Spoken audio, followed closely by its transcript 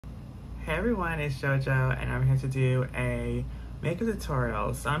Hey everyone, it's JoJo and I'm here to do a makeup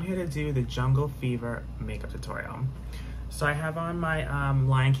tutorial. So I'm here to do the Jungle Fever makeup tutorial. So I have on my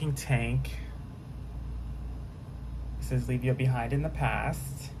Lion King tank. It says leave you behind in the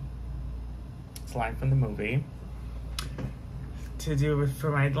past. It's a line from the movie. To do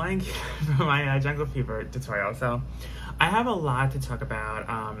for my Jungle Fever tutorial. So I have a lot to talk about.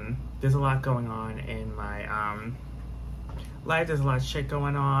 There's a lot going on in my life. There's a lot of shit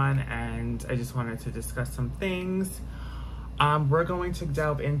going on and I just wanted to discuss some things. We're going to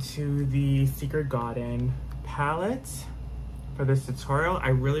delve into the Secret Garden palette for this tutorial.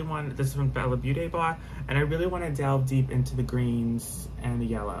 This is from Bella Beauty Bar, and I really want to delve deep into the greens and the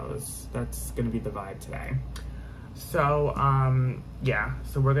yellows. That's gonna be the vibe today. So yeah,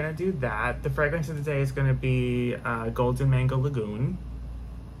 so we're gonna do that. The fragrance of the day is gonna be Golden Mango Lagoon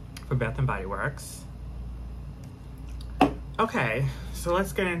for Bath and Body Works. Okay, so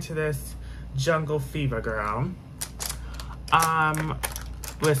let's get into this Jungle Fever, girl.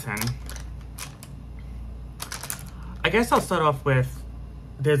 Listen. I guess I'll start off with,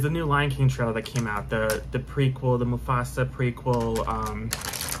 there's the new Lion King trailer that came out, the prequel, the Mufasa prequel,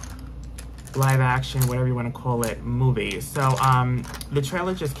 live action, whatever you want to call it, movie. So, the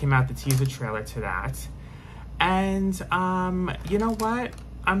trailer just came out, the teaser trailer to that. And, you know what?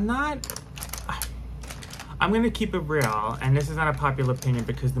 I'm gonna keep it real, and this is not a popular opinion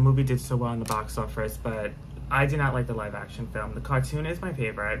because the movie did so well in the box office, but I did not like the live action film. The cartoon is my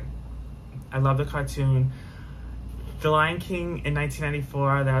favorite. I love the cartoon. The Lion King in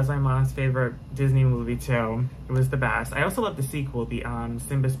 1994, that was my mom's favorite Disney movie too. It was the best. I also love the sequel, the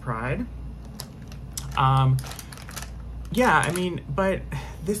Simba's Pride. Yeah, I mean, but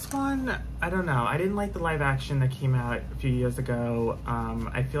this one, I don't know. I didn't like the live action that came out a few years ago.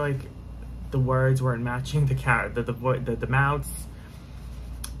 I feel like the words weren't matching the mouths.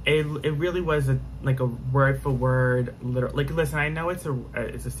 It really was like a word for word, literal. Like, listen, I know it's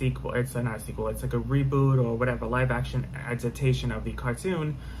a sequel. It's not a sequel. It's like a reboot or whatever, live action adaptation of the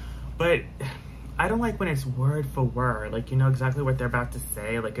cartoon. But I don't like when it's word for word. Like, you know exactly what they're about to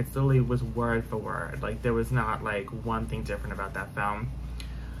say. Like, it literally was word for word. Like, there was not like one thing different about that film.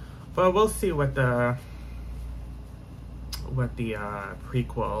 But we'll see what the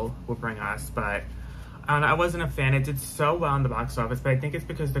prequel will bring us. But I wasn't a fan. It did so well in the box office, but I think it's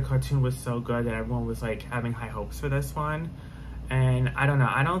because the cartoon was so good that everyone was like having high hopes for this one. And I don't know,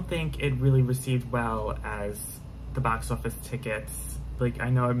 I don't think it really received well as the box office tickets. Like, I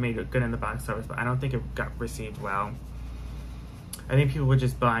know it made it good in the box office, but I don't think it got received well. I think people were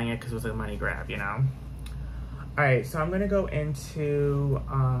just buying it because it was a money grab, you know? All right, so I'm gonna go into,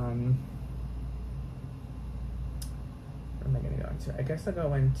 what am I gonna go into? I guess I'll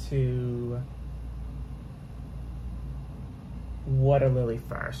go into Water Lily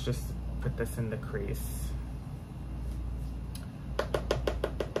first. Just put this in the crease.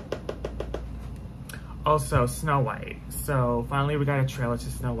 Also, Snow White. So finally we got a trailer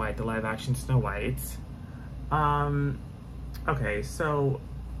to Snow White, the live action Snow White. Okay, so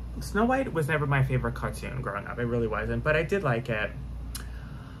Snow White was never my favorite cartoon growing up. It really wasn't, but I did like it.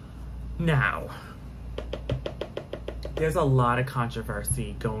 Now, there's a lot of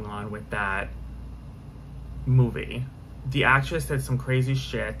controversy going on with that movie. The actress said some crazy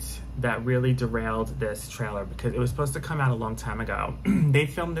shit that really derailed this trailer because it was supposed to come out a long time ago. They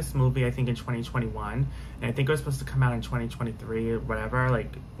filmed this movie, I think, in 2021, and I think it was supposed to come out in 2023 or whatever,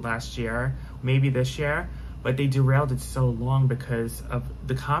 like last year, maybe this year, but they derailed it so long because of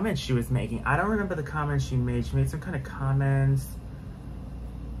the comments she was making. I don't remember the comments she made. She made some kind of comments,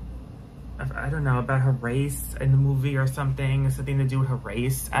 I don't know, about her race in the movie or something to do with her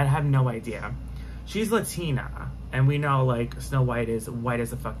race. I have no idea. She's Latina, and we know, like, Snow White is white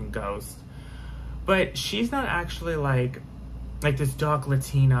as a fucking ghost. But she's not actually, like this dark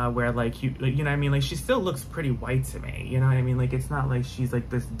Latina where, like, you know what I mean? Like, she still looks pretty white to me, you know what I mean? Like, it's not like she's, like,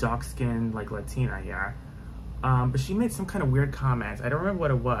 this dark-skinned, like, Latina here. But she made some kind of weird comments. I don't remember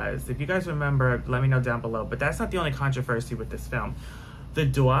what it was. If you guys remember, let me know down below. But that's not the only controversy with this film. The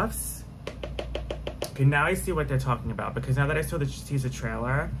dwarfs. Okay, now I see what they're talking about, because now that I saw the teaser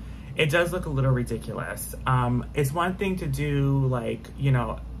trailer, it does look a little ridiculous. It's one thing to do, like, you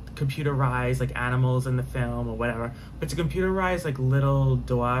know, computerize like animals in the film or whatever, but to computerize like little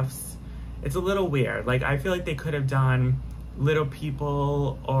dwarfs, it's a little weird. Like, I feel like they could have done little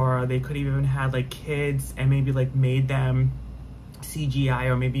people, or they could have even had like kids and maybe like made them CGI,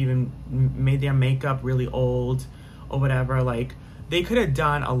 or maybe even made their makeup really old or whatever. Like, they could have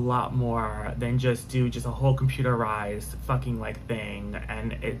done a lot more than just do just a whole computerized fucking like thing,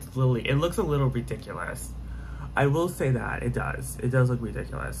 and it's literally, it looks a little ridiculous. I will say that it does. It does look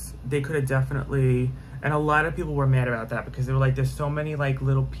ridiculous. They could have definitely, and a lot of people were mad about that because they were like, there's so many like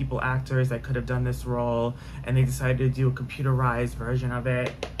little people actors that could have done this role, and they decided to do a computerized version of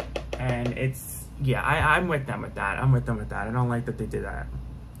it. And it's, yeah, I'm with them with that. I'm with them with that. I don't like that they did that.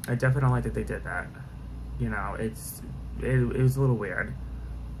 I definitely don't like that they did that. You know, it was a little weird.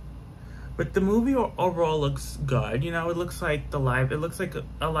 But the movie overall looks good. You know, it looks like it looks like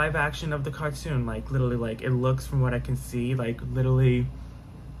a live action of the cartoon. Like, literally, like, it looks, from what I can see, like, literally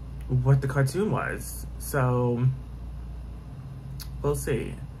what the cartoon was. So, we'll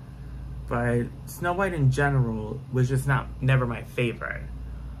see. But Snow White in general was just never my favorite.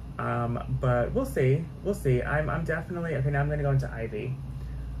 But we'll see. We'll see. I'm definitely, okay, now I'm gonna go into Ivy.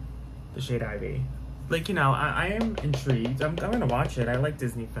 The shade Ivy. Like, you know, I am intrigued. I'm gonna watch it. I like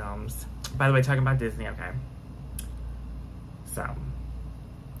Disney films. By the way, talking about Disney, okay. So,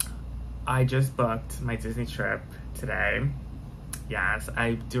 I just booked my Disney trip today. Yes,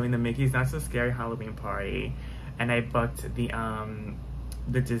 I'm doing the Mickey's Not So Scary Halloween party, and I booked the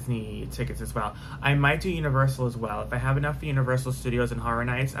Disney tickets as well. I might do Universal as well. If I have enough for Universal Studios and Horror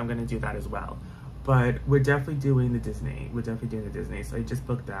Nights, I'm gonna do that as well. But we're definitely doing the Disney. We're definitely doing the Disney, so I just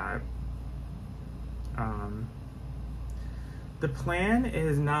booked that. The plan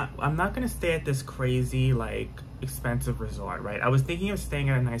is I'm not gonna stay at this crazy, like, expensive resort, right? I was thinking of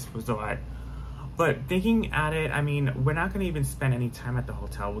staying at a nice resort, but thinking at it, I mean, we're not gonna even spend any time at the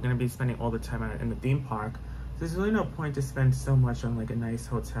hotel. We're gonna be spending all the time in the theme park. There's really no point to spend so much on, like, a nice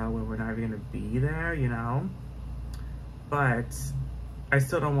hotel when we're not even gonna be there, you know? But I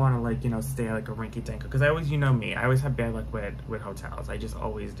still don't wanna, like, you know, stay at, like, a rinky-dink, because I always, you know me, I always have bad luck with hotels. I just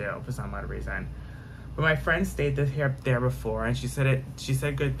always do, for some odd reason. But my friend stayed there before, and she said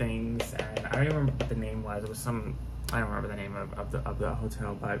good things, and I don't even remember what the name was. It was some, I don't remember the name of the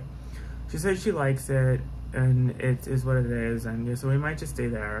hotel, but she said she likes it, and it is what it is, and yeah, so we might just stay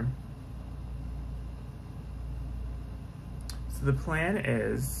there. So the plan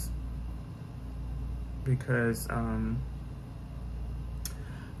is, because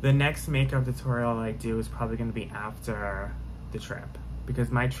the next makeup tutorial I do is probably going to be after the trip.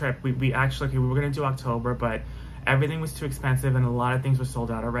 Because my trip, we actually, okay, we were gonna do October, but everything was too expensive and a lot of things were sold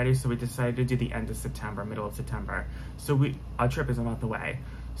out already, so we decided to do the end of September, middle of September. So our trip is a month away.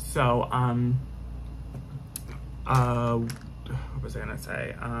 So, what was I gonna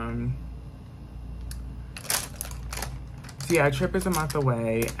say? So yeah, our trip is a month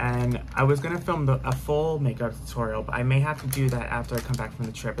away, and I was gonna film a full makeup tutorial, but I may have to do that after I come back from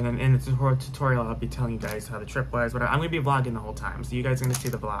the trip. And then in the tutorial, I'll be telling you guys how the trip was, but I'm gonna be vlogging the whole time. So you guys are gonna see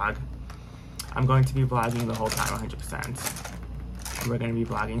the vlog. I'm going to be vlogging the whole time, 100%. We're gonna be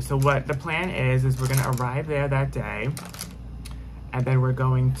vlogging. So what the plan is we're gonna arrive there that day, and then we're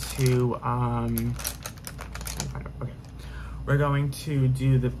going to, we're going to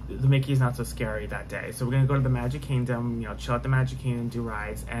do the Mickey's Not So Scary that day. So we're gonna go to the Magic Kingdom, you know, chill at the Magic Kingdom, do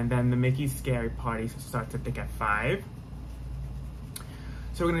rides, and then the Mickey's Scary Party starts, I think, at 5.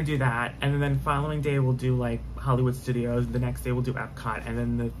 So we're gonna do that, and then the following day we'll do, like, Hollywood Studios, the next day we'll do Epcot, and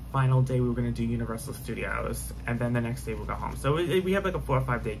then the final day we're gonna do Universal Studios, and then the next day we'll go home. So we have like a 4 or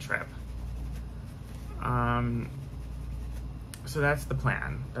 5 day trip. So that's the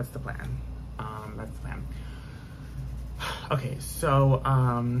plan. That's the plan. That's the plan. Okay, so,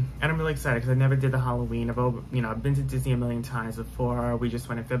 and I'm really excited because I never did the Halloween. I've been to Disney a million times before. We just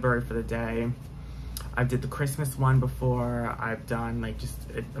went in February for the day. I did the Christmas one before. I've done, like, just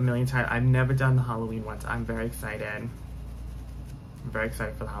a million times. I've never done the Halloween one, so I'm very excited. I'm very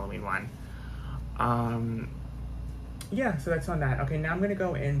excited for the Halloween one. Yeah, so that's on that. Okay, now I'm gonna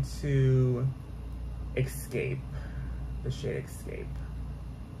go into Escape, the shade Escape.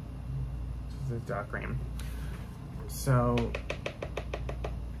 This is a dark green. So,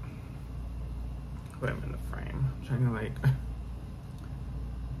 put him in the frame. I'm trying to, like,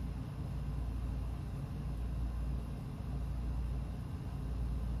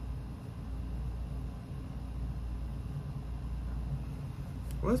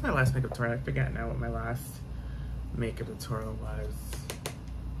 what was my last makeup tutorial? I forget now what my last makeup tutorial was.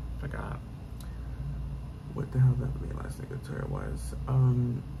 Forgot. What the hell that my last makeup tutorial was?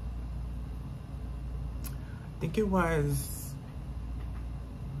 I think it was,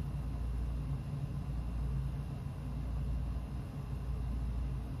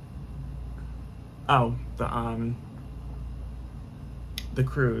 oh, the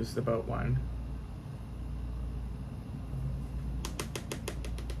cruise, the boat one.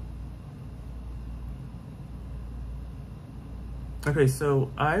 Okay,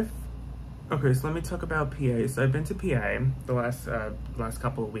 so let me talk about PA. So I've been to PA the last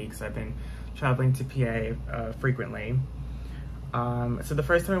couple of weeks. I've been traveling to PA frequently. So the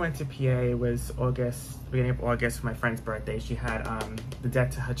first time I went to PA was beginning of August, for my friend's birthday. She had the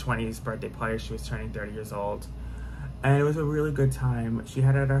deck to her 20th birthday party. She was turning 30 years old. And it was a really good time. She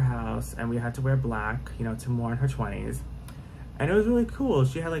had it at her house, and we had to wear black, you know, to mourn her 20s. And it was really cool.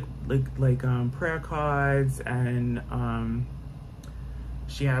 She had like prayer cards, and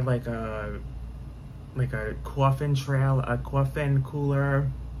she had like a coffin cooler.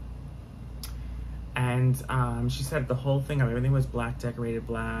 And she set the whole thing up. Everything was black, decorated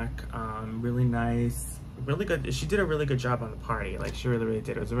black, really nice, really good. She did a really good job on the party. Like, she really, really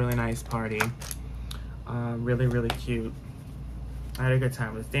did. It was a really nice party. Really, really cute. I had a good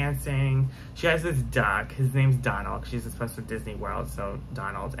time. I was dancing. She has this duck. His name's Donald. She's obsessed with Disney World, so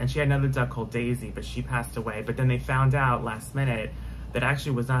Donald. And she had another duck called Daisy, but she passed away. But then they found out last minute that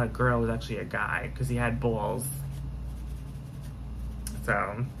actually was not a girl, it was actually a guy, because he had balls.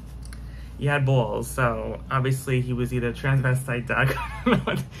 So, he had balls. So, obviously, he was either a transvestite duck.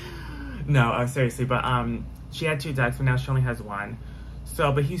 No, seriously. But she had 2 ducks, but now she only has 1.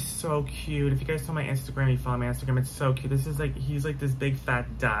 So, but he's so cute. If you guys saw my Instagram, you follow my Instagram, it's so cute. This is like, he's like this big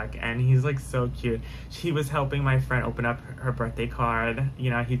fat duck, and he's like so cute. He was helping my friend open up her birthday card.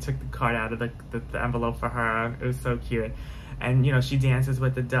 You know, he took the card out of the envelope for her. It was so cute. And, you know, she dances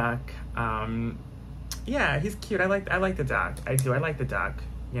with the duck. Yeah, he's cute. I like the duck. I do. I like the duck,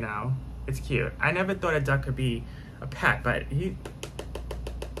 you know. It's cute. I never thought a duck could be a pet, but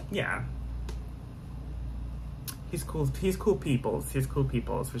yeah. He's cool. He's cool peoples. He's cool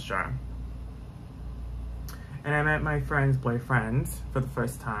peoples for sure. And I met my friend's boyfriend for the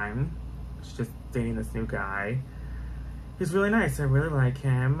first time. She's just dating this new guy. He's really nice. I really like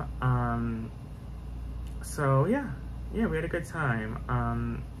him. So yeah, we had a good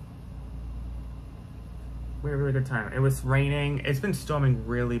time. We had a really good time. It was raining. It's been storming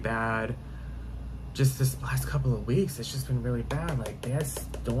really bad. Just this last couple of weeks, it's just been really bad. Like, bad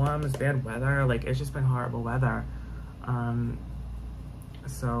storms, bad weather. Like, it's just been horrible weather.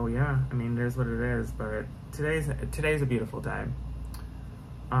 So yeah, I mean, there's what it is, but today's a beautiful day.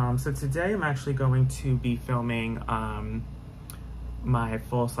 So today I'm actually going to be filming my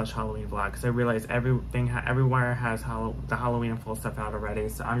fall/Halloween vlog, because I realize everywhere has the Halloween and fall stuff out already.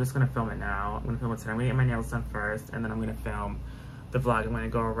 So I'm just gonna film it now. I'm gonna film it today. I'm gonna get my nails done first, and then I'm gonna film the vlog. I'm gonna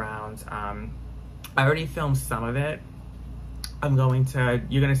go around. I already filmed some of it.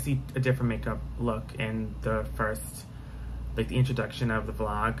 You're gonna see a different makeup look in the first, like the introduction of the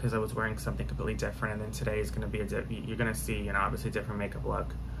vlog, because I was wearing something completely different, and then today is gonna be you're gonna see, you know, obviously a different makeup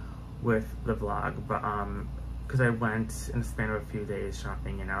look with the vlog, but because I went in the span of a few days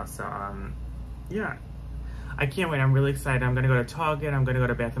shopping, you know, so yeah, I can't wait. I'm really excited. I'm gonna go to Target. I'm gonna go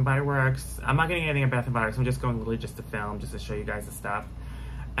to Bath and Body Works. I'm not getting anything at Bath and Body Works. I'm just going literally just to film, just to show you guys the stuff,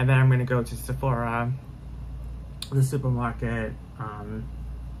 and then I'm gonna go to Sephora, the supermarket, and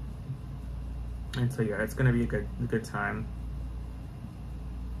so yeah, it's gonna be a good time.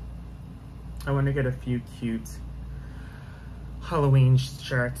 I want to get a few cute Halloween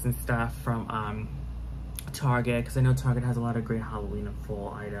shirts and stuff from Target, because I know Target has a lot of great Halloween and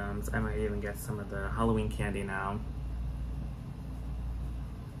fall items. I might even get some of the Halloween candy now.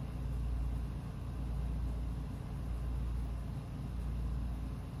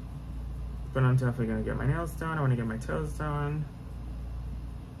 But I'm definitely gonna get my nails done. I want to get my toes done.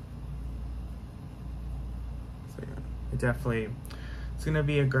 So yeah, it's gonna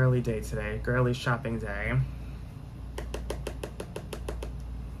be a girly day today, girly shopping day.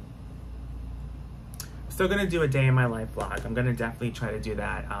 Still gonna do a day in my life vlog. I'm gonna definitely try to do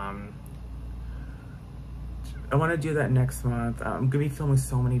that. I want to do that next month. I'm gonna be filming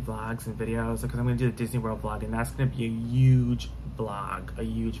so many vlogs and videos, because I'm gonna do the Disney World vlog, and that's gonna be a huge vlog.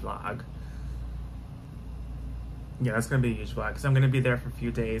 Yeah, that's gonna be a huge vlog, because I'm gonna be there for a few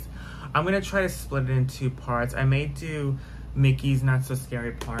days. I'm gonna try to split it in 2 parts. I may do Mickey's Not So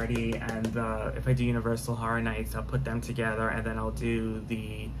Scary Party, and if I do Universal Horror Nights, I'll put them together, and then I'll do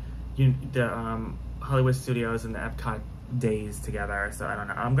the Hollywood Studios and the Epcot days together. So I don't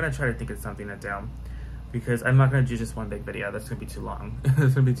know. I'm gonna try to think of something to do, because I'm not gonna do just one big video. That's gonna be too long.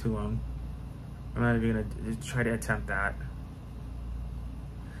 That's gonna be too long. I'm not even gonna try to attempt that.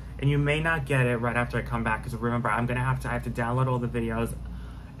 And you may not get it right after I come back, because remember, I have to download all the videos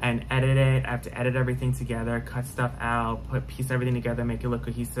and edit it. I have to edit everything together, cut stuff out, piece everything together, make it look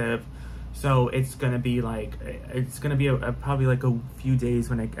cohesive. So it's gonna be like, probably like a few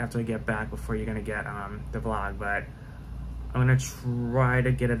days after I get back before you're gonna get the vlog. But I'm gonna try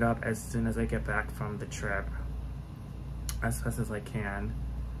to get it up as soon as I get back from the trip, as fast as I can.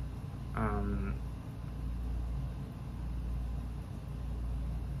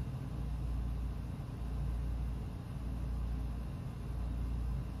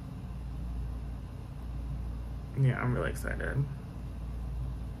 Yeah, I'm really excited.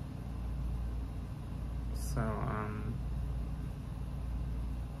 So,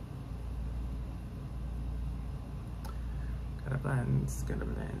 gotta blend.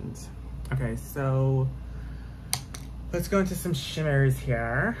 Okay, so let's go into some shimmers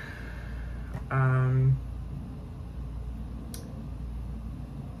here.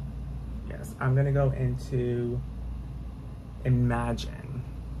 Yes, I'm gonna go into Imagine.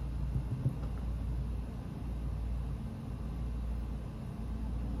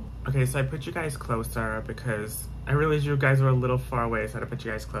 Okay, so I put you guys closer because I realized you guys were a little far away, so I had to put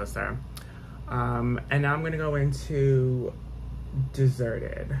you guys closer. And now I'm gonna go into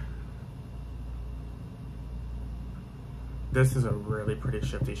Deserted. This is a really pretty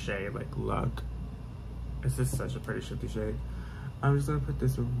shifty shade, like look. This is such a pretty shifty shade. I'm just gonna put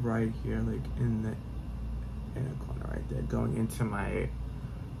this right here, like in the corner right there, going into my,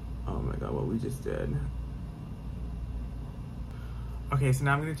 oh my god, what we just did. Okay, so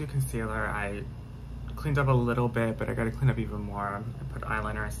now I'm gonna do concealer. I cleaned up a little bit, but I gotta clean up even more. I put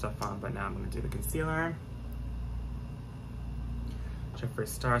eyeliner and stuff on, but now I'm gonna do the concealer. Jeffree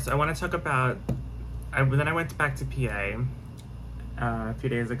Star. So I wanna talk about, then I went back to PA a few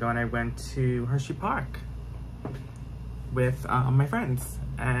days ago and I went to Hershey Park with my friends.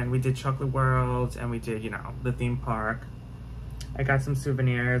 And we did Chocolate World and we did, you know, the theme park. I got some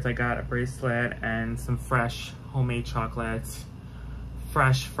souvenirs. I got a bracelet and some fresh homemade chocolates.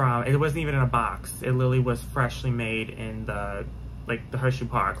 Fresh from, it wasn't even in a box. It literally was freshly made in the, like the Hershey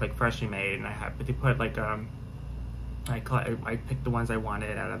Park, like freshly made. And they put like, I picked the ones I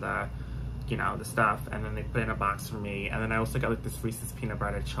wanted out of the, you know, the stuff. And then they put it in a box for me. And then I also got like this Reese's peanut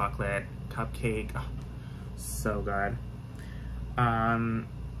butter chocolate cupcake. Oh, so good. And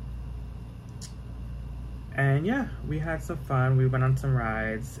yeah, we had some fun. We went on some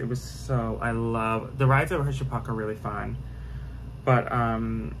rides. It was so, I love, the rides at Hershey Park are really fun. But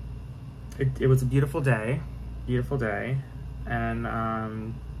it was a beautiful day. And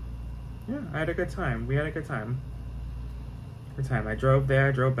yeah, I had a good time. We had a good time. I drove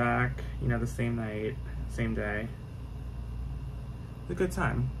there, drove back, you know, the same night, same day. It was a good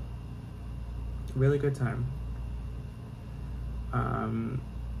time. Really good time.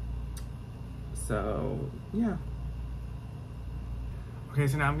 So yeah. Okay,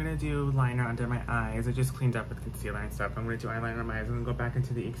 so now I'm gonna do liner under my eyes. I just cleaned up with concealer and stuff. I'm gonna do eyeliner on my eyes and then go back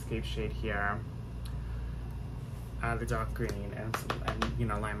into the Escape shade here. The dark green and you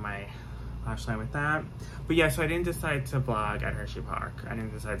know, line my lash line with that. But yeah, so I didn't decide to vlog at Hershey Park. I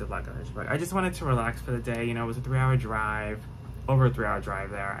just wanted to relax for the day. You know, it was a 3-hour drive, over a 3-hour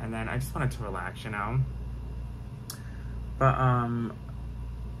drive there. And then I just wanted to relax, you know. But,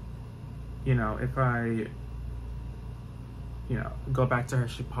 you know, if I, you know, go back to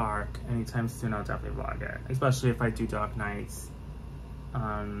Hershey Park anytime soon, I'll definitely vlog it. Especially if I do Dark Nights.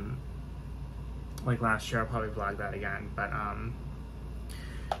 Like last year, I'll probably vlog that again. But,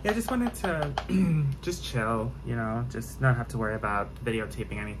 yeah, I just wanted to just chill, you know, just not have to worry about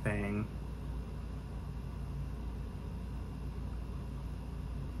videotaping anything.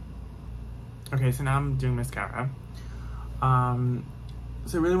 Okay, so now I'm doing mascara.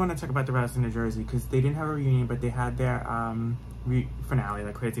 So I really want to talk about the Rouse in New Jersey because they didn't have a reunion, but they had their finale,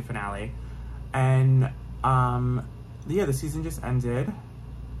 the crazy finale. And yeah, the season just ended.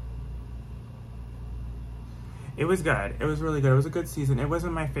 It was good. It was really good. It was a good season. It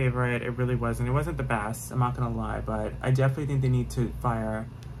wasn't my favorite. It really wasn't. It wasn't the best. I'm not gonna lie, but I definitely think they need to fire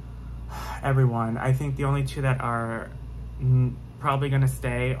everyone. I think the only two that are probably gonna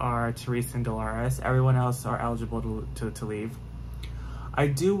stay are Therese and Dolores. Everyone else are eligible to leave. I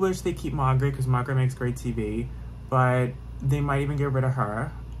do wish they keep Margaret because Margaret makes great TV, but they might even get rid of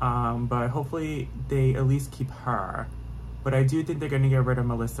her. But hopefully they at least keep her. But I do think they're gonna get rid of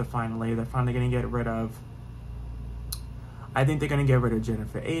Melissa finally. They're finally gonna get rid of, I think they're gonna get rid of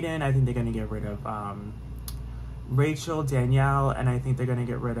Jennifer Aiden. I think they're gonna get rid of Rachel, Danielle, and I think they're gonna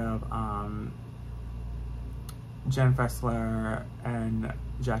get rid of Jen Fessler and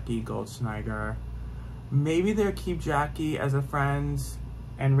Jackie Goldschneider. Maybe they'll keep Jackie as a friend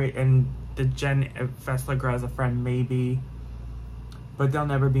and the Jen Fessler girl as a friend, maybe, but they'll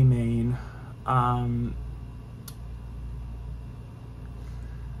never be main. And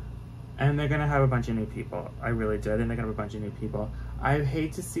they're gonna have a bunch of new people. I really did, and they're gonna have a bunch of new people. I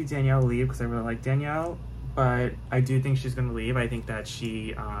hate to see Danielle leave because I really like Danielle, but I do think she's gonna leave. I think that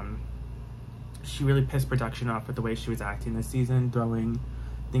she really pissed production off with the way she was acting this season, throwing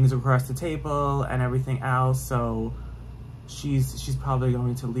things across the table and everything else. So she's probably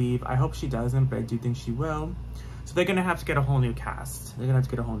going to leave. I hope she doesn't, but I do think she will. So they're gonna have to get a whole new cast. All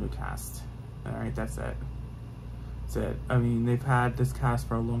right, that's it. That's it. I mean, they've had this cast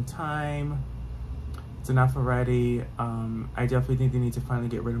for a long time. It's enough already. I definitely think they need to finally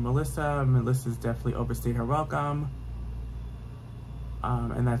get rid of Melissa. Melissa's definitely overstayed her welcome.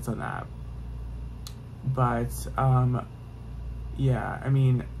 And that's on that. But, yeah, I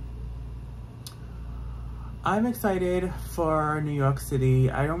mean, I'm excited for New York City.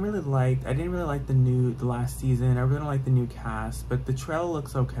 I didn't really like the last season. I really don't like the new cast, but the trailer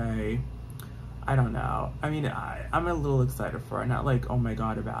looks okay. I don't know. I mean, I'm a little excited for it. Not like, oh my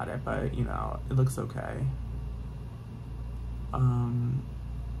God about it, but you know, it looks okay.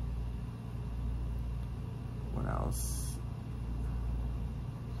 What else?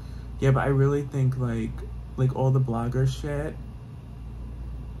 Yeah, but I really think like all the blogger shit,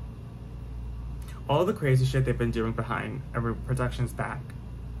 all the crazy shit they've been doing behind every production's back.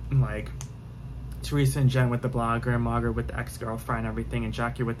 Like Teresa and Jen with the blogger, and Margaret with the ex-girlfriend, everything, and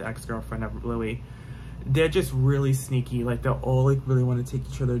Jackie with the ex-girlfriend of Louis. They're just really sneaky. Like, they all like really want to take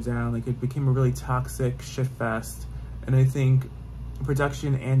each other down. Like, it became a really toxic shit fest. And I think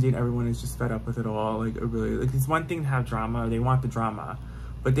production, Andy, and everyone is just fed up with it all. Like, it really, like, it's one thing to have drama. They want the drama,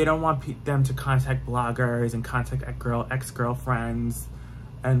 but they don't want them to contact bloggers and contact ex-girlfriends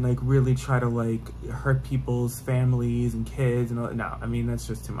and like really try to like hurt people's families and kids and all. No, I mean, that's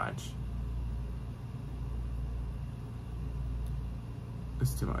just too much.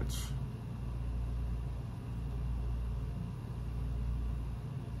 It's too much.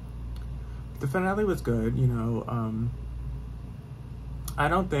 The finale was good, you know. I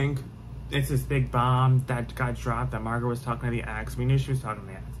don't think it's this big bomb that got dropped that Margaret was talking to the ex. We knew she was talking to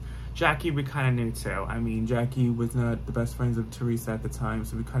the ex. Jackie, we kind of knew too. I mean, Jackie was not the best friends of Teresa at the time,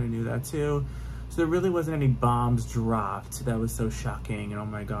 so we kind of knew that too. So there really wasn't any bombs dropped that was so shocking and oh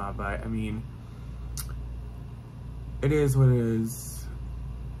my God. But I mean, it is what it is.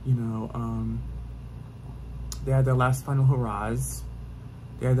 You know, they had their last final hurrahs.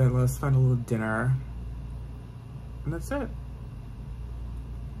 They had their last final little dinner. And that's it.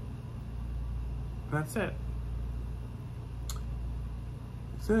 That's it.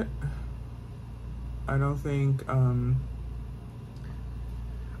 That's it. I don't think, I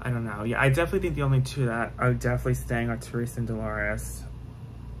don't know. Yeah, I definitely think the only two that are definitely staying are Teresa and Dolores.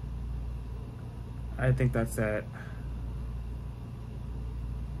 I think that's it.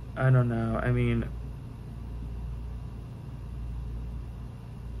 I don't know. I mean,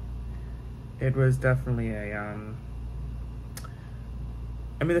 it was definitely a, I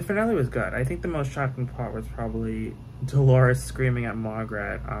mean, the finale was good. I think the most shocking part was probably Dolores screaming at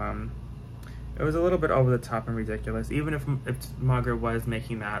Margaret. It was a little bit over the top and ridiculous. Even if Margaret was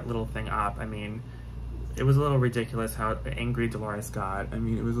making that little thing up, I mean, it was a little ridiculous how angry Dolores got. I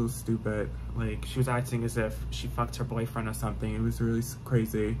mean, it was a little stupid. Like, she was acting as if she fucked her boyfriend or something. It was really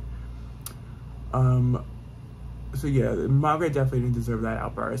crazy. So yeah, Margaret definitely didn't deserve that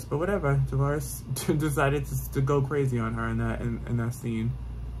outburst, but whatever. Dolores decided to go crazy on her in that scene.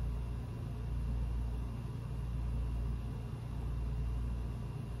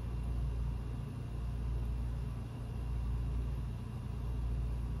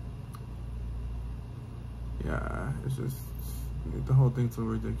 Yeah, it's just, the whole thing's so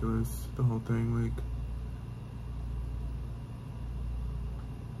ridiculous. The whole thing, like,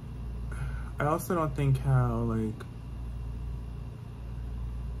 I also don't think how, like,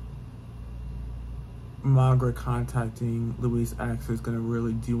 Margaret contacting Louis' ex is gonna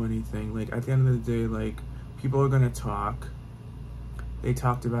really do anything. Like, at the end of the day, like, people are gonna talk. They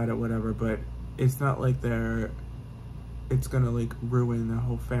talked about it, whatever, but it's not like it's gonna, like, ruin the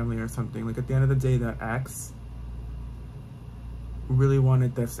whole family or something. Like, at the end of the day, that ex really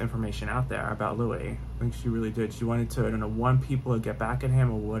wanted this information out there about Louis. Like, she really did. She wanted to, I don't know, want people to get back at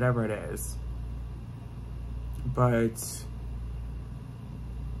him or whatever it is. But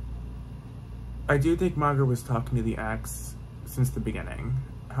I do think Margaret was talking to the ex since the beginning.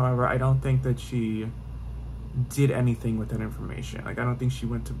 However, I don't think that she did anything with that information. Like, I don't think she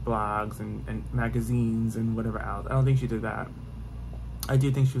went to blogs and magazines and whatever else. I don't think she did that. I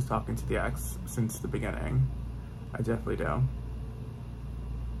do think she was talking to the ex since the beginning. I definitely do.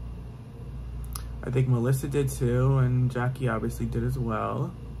 I think Melissa did too, and Jackie obviously did as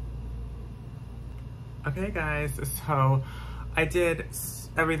well. Okay guys, so I did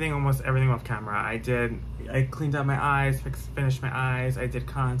almost everything off camera. I cleaned up my eyes, finished my eyes, I did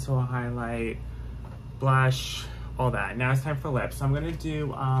contour, highlight, blush, all that. Now it's time for lips. So I'm gonna do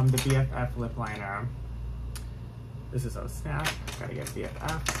the BFF lip liner. This is a snap, gotta get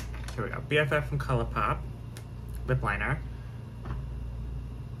BFF. Here we go, BFF from ColourPop lip liner.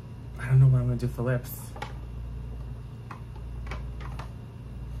 I don't know what I'm gonna do for lips.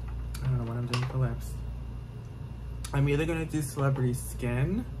 I don't know what I'm doing for lips. I'm either gonna do Celebrity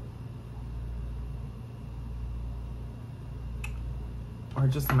Skin or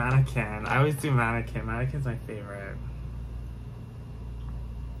just Mannequin. I always do Mannequin. Mannequin's my favorite.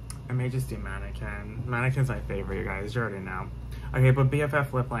 I may just do Mannequin. Mannequin's my favorite, you guys. You already know. Okay, but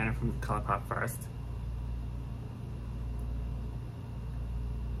BFF lip liner from ColourPop first.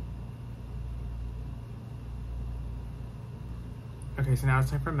 Okay, so now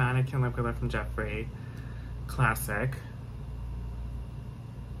it's time for Mannequin lip color from Jeffree. Classic.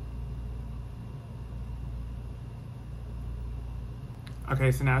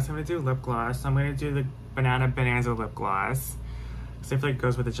 Okay, so now it's time to do lip gloss. So I'm going to do the Banana Bonanza lip gloss. Because I feel like it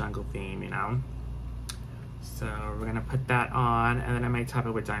goes with the jungle theme, you know? So we're going to put that on, and then I might top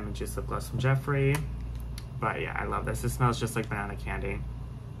it with Diamond Juice lip gloss from Jeffree. But yeah, I love this. It smells just like banana candy.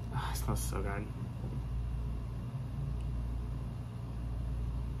 Oh, it smells so good.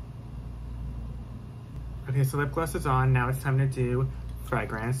 Okay, so lip gloss is on. Now it's time to do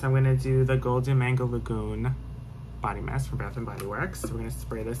fragrance. I'm going to do the Golden Mango Lagoon body mist from Bath & Body Works. So we're going to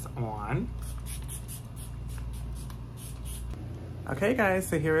spray this on. Okay guys,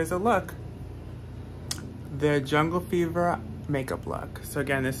 so here is a look. The Jungle Fever makeup look. So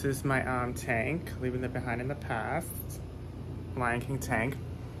again, this is my tank, leaving it behind in the past. Lion King tank.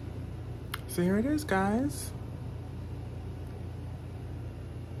 So here it is, guys.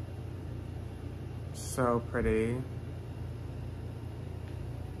 So pretty.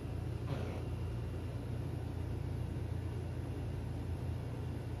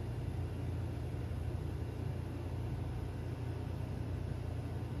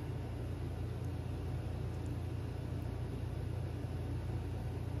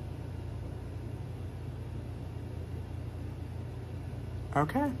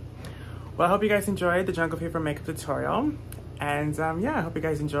 Okay. Well, I hope you guys enjoyed the Jungle Fever makeup tutorial. And yeah, I hope you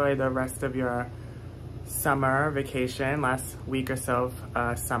guys enjoy the rest of your summer vacation, last week or so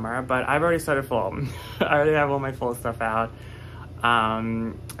of summer. But I've already started fall. I already have all my fall stuff out.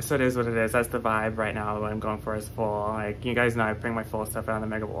 So it is what it is. That's the vibe right now. What I'm going for is fall. Like, you guys know I bring my fall stuff out in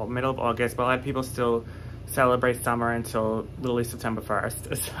the middle of August, but a lot of people still celebrate summer until literally September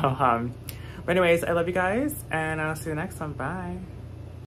 1st. So, but anyways, I love you guys, and I'll see you next one. Bye.